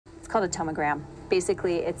called a tomogram.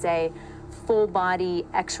 Basically, it's a full body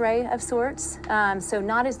x-ray of sorts. So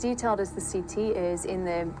not as detailed as the CT is in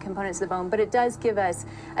the components of the bone, but it does give us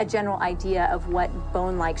a general idea of what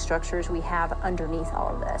bone-like structures we have underneath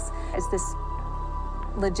all of this. Is this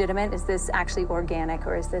legitimate? Is this actually organic,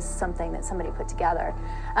 or is this something that somebody put together?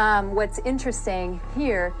 What's interesting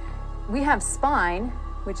here, we have spine,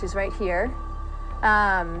 which is right here.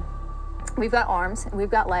 We've got arms and we've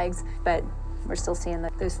got legs, but we're still seeing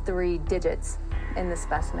those 3 digits in the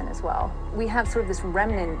specimen as well. We have sort of this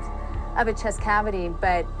remnant of a chest cavity,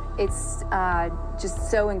 but it's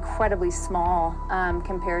just so incredibly small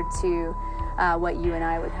compared to what you and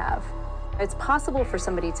I would have. It's possible for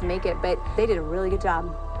somebody to make it, but they did a really good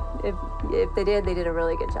job. If they did a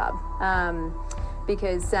really good job.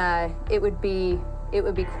 Because it would be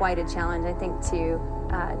quite a challenge, I think,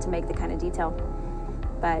 to make the kind of detail.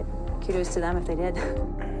 But kudos to them if they did.